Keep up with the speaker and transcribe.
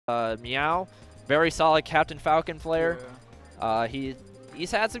Meow, very solid Captain Falcon player. Yeah.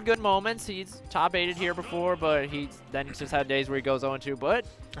 He's had some good moments. He's top 8'd here before, but then he's just had days where he goes 0-2. But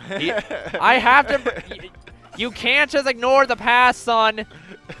I have to. You can't just ignore the past, son.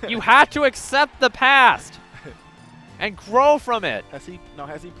 You have to accept the past and grow from it. Has he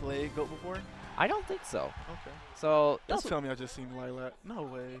played GOAT before? I don't think so. Okay. So Don't tell me I just seen Lilac. No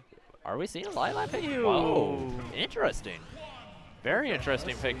way. Are we seeing a Lilac pick? Whoa, interesting. Very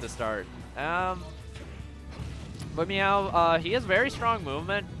interesting pick to start. But Meow, he has very strong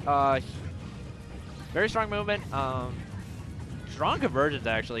movement. Very strong movement. Strong conversions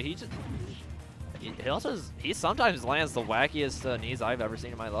actually. He sometimes lands the wackiest knees I've ever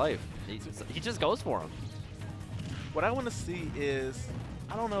seen in my life. He just goes for them. What I want to see is,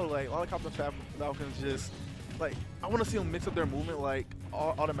 I don't know, like a lot of Captain Falcons just like, I want to see them mix up their movement like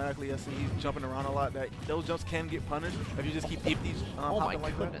automatically. I see he's jumping around a lot. That those jumps can get punished if you just keep these. Oh my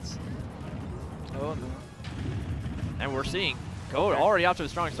like goodness. That. Oh no. And we're seeing GOAT already off to a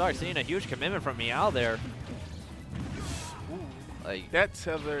strong start. Seeing a huge commitment from Meow there. Ooh. Like that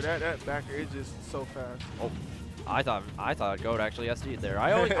tether, that backer is just so fast. Oh, I thought GOAT actually SD'd there.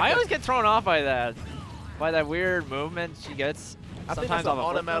 I always get thrown off by that weird movement she gets. I think that's an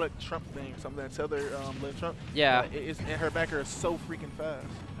automatic Trump thing, something that tether lift Trump. Yeah. And her backer is so freaking fast.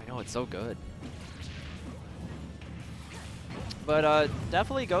 I know, it's so good. But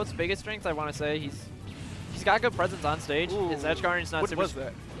definitely GOAT's biggest strength, I want to say, he's got good presence on stage. Ooh. His edge guarding's not what super. Was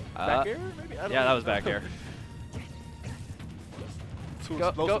that? Back air? Maybe? Yeah, that was back air.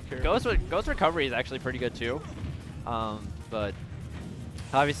 GOAT's recovery is actually pretty good too. But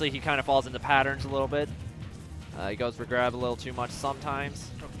obviously he kind of falls into patterns a little bit. He goes for grab a little too much sometimes.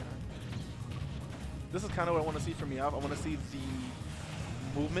 Okay. This is kind of what I want to see from Meow. I want to see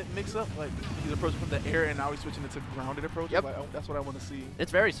the movement mix up. Like he's approaching from the air and now he's switching it to grounded approach. Yep. Like, that's what I want to see.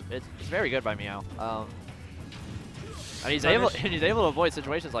 It's very good by Meow. And he's able to avoid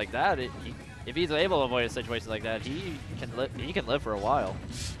situations like that. If he's able to avoid a situation like that, he can live for a while.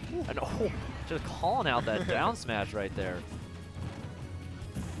 And just calling out that down smash right there.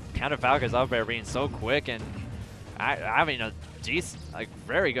 Captain Falcon's up there being so quick and having a decent, like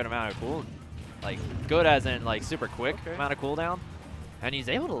very good amount of cool, like good as in like super quick amount of cooldown, and he's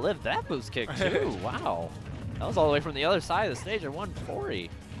able to live that boost kick too. Wow, that was all the way from the other side of the stage at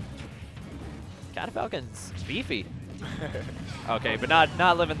 140. Captain Falcon's beefy. Okay, but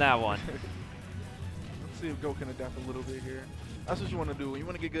not living that one. Let's see if GOAT can adapt a little bit here. That's what you want to do. When you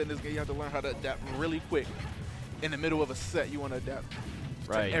want to get good in this game, you have to learn how to adapt really quick. In the middle of a set, you want to adapt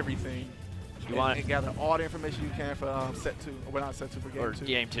to everything. You want to gather all the information you can for set 2, or not set 2, for game 2.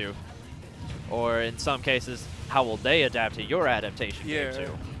 Game 2. Or in some cases, how will they adapt to your adaptation game 2?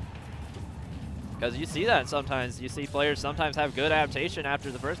 Because you see that sometimes. You see players sometimes have good adaptation after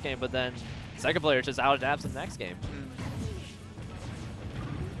the first game, but then second player just out adapts in the next game.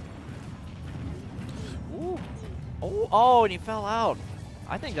 Ooh. Oh, and he fell out.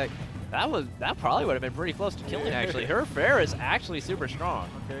 I think that probably would have been pretty close to killing actually. Her fair is actually super strong.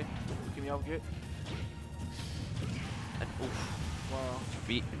 Okay. Give me out get. And, oof. Wow.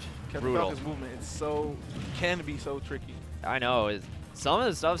 Brutal. Falcon's movement can be so tricky. I know. Some of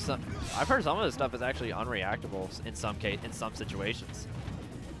the stuff I've heard some of the stuff is actually unreactable in some situations.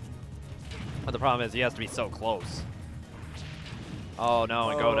 But the problem is he has to be so close. Oh no,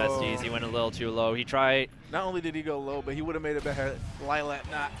 and GOAT SDs, he went a little too low. He tried. Not only did he go low, but he would have made it better. Lilac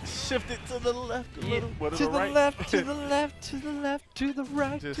not shifted to the left a little. To the left, to the left, to the left, to the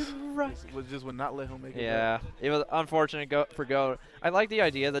right, to the right. Just would not let him make it. Yeah, it was unfortunate for GOAT. I like the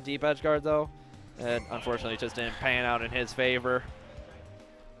idea of the deep edge guard though, and unfortunately it just didn't pan out in his favor.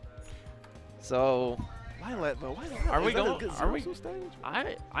 So. Lilac though, are we going? Are we? Stage?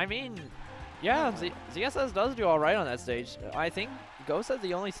 I mean. Yeah, ZSS does do all right on that stage. I think Ghost is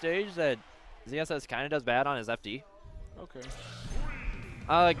the only stage that ZSS kind of does bad on is FD. Okay.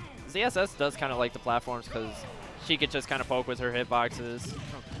 ZSS does kind of like the platforms because she could just kind of poke with her hitboxes.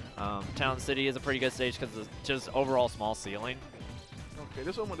 Town City is a pretty good stage because it's just overall small ceiling. Okay, this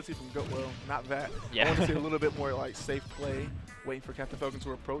is what I want to see from GOAT. Well, not that. Yeah. I want to see a little bit more like safe play, waiting for Captain Falcon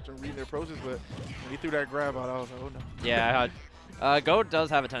to approach and read their approaches. But when he threw that grab out, I was like, oh no. Yeah. GOAT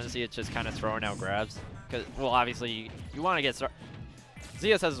does have a tendency of just kind of throwing out grabs. Well, obviously, you want to get started.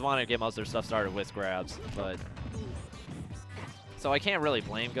 ZSS want to get most of their stuff started with grabs, but so I can't really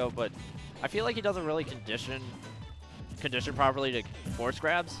blame GOAT, but I feel like he doesn't really condition properly to force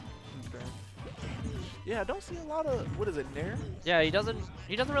grabs. Okay. Yeah, I don't see a lot of what is it, Nair? Yeah, he doesn't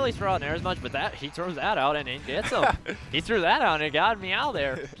really throw out Nair as much, but he throws that out and it gets him. He threw that out and it got Meow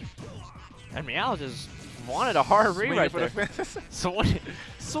there, and Meow just wanted a hard read right there.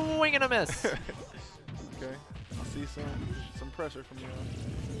 Swing and a miss. Okay, I see some pressure from you.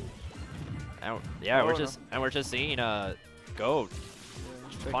 Yeah, we're just seeing Goat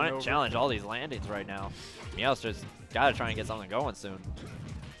challenge all these landings right now. Meow's just gotta try and get something going soon.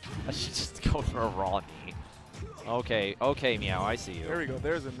 I should just go for a raw knee. Okay, Meow, I see you. There we go.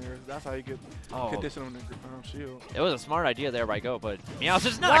 There's in there. That's how you get condition on the shield. It was a smart idea there by Goat, but Meow's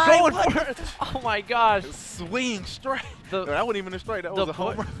just not going for it. Oh my gosh. Swing strike. That wasn't even a strike. That was a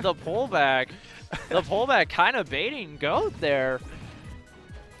homer. The pullback kind of baiting Goat there.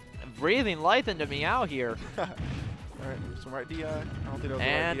 Breathing life into Meow here. All right, some right DI. I don't think that was the right DI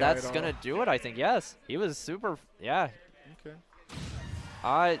and that's going to do it, I think. Yes. He was super, yeah. Okay.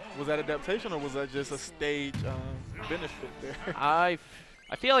 Was that adaptation or was that just a stage benefit there? I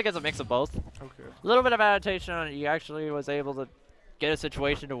feel like it's a mix of both. Okay. A little bit of adaptation. He actually was able to get a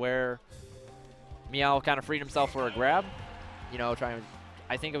situation to where Meow kind of freed himself for a grab. You know,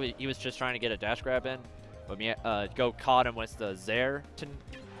 I think he was just trying to get a dash grab in, but Goat caught him with the Zair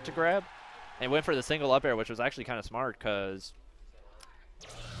to grab, and went for the single up air, which was actually kind of smart because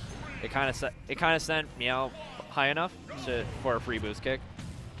it kind of sent Meow high enough for a free boost kick,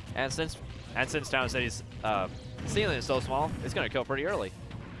 and since Town City's ceiling is so small, it's gonna kill pretty early.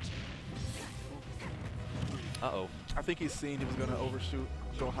 Uh-oh. I think he's seen he was gonna overshoot,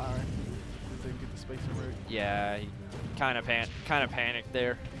 go high, didn't get the spacing right. Yeah, he kind of panicked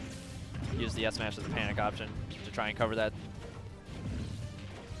there. Used the S smash as a panic option to try and cover that.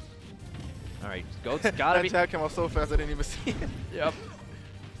 All right, Goat's gotta be. That jab came out so fast I didn't even see it. Yep.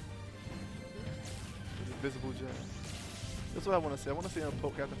 Visible jab. That's what I want to see. I want to see him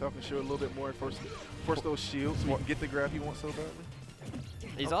poke Captain Falcon shield a little bit more and force those shields so he can get the grab he wants so badly.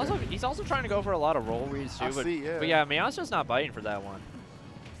 He's also trying to go for a lot of roll reads too. But yeah, Meow's just not biting for that one,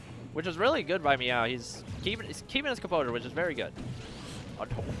 which is really good by Meow. He's keeping his composure, which is very good.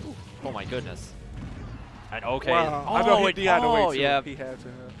 Oh my goodness. And okay. Wow. I know he DI'd away too. Yeah. He had to.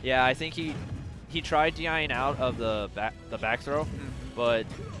 Yeah, I think he tried DIing out of the back throw, but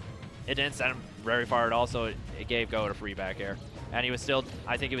it didn't send him very far at all. So it gave Goat a free back air, and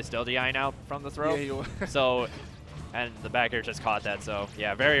I think he was still DIing out from the throw. Yeah, he was. So, and the back air just caught that. So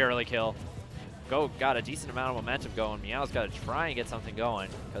yeah, very early kill. Goat got a decent amount of momentum going. Meow's got to try and get something going,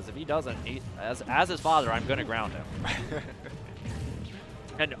 because if he doesn't, as his father, I'm gonna ground him.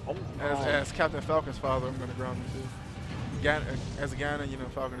 And as Captain Falcon's father, I'm gonna ground him too. As a Ganon, you know,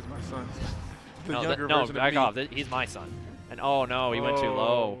 Falcon is my son. No, back off. He's my son. And oh no, he went too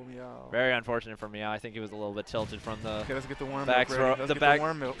low. Meow. Very unfortunate for Meow. I think he was a little bit tilted from the let's get the warm back milk throw. Let's get the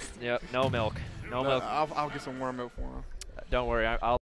warm milk. Yep, no milk. No milk. I'll get some warm milk for him. Don't worry, I'll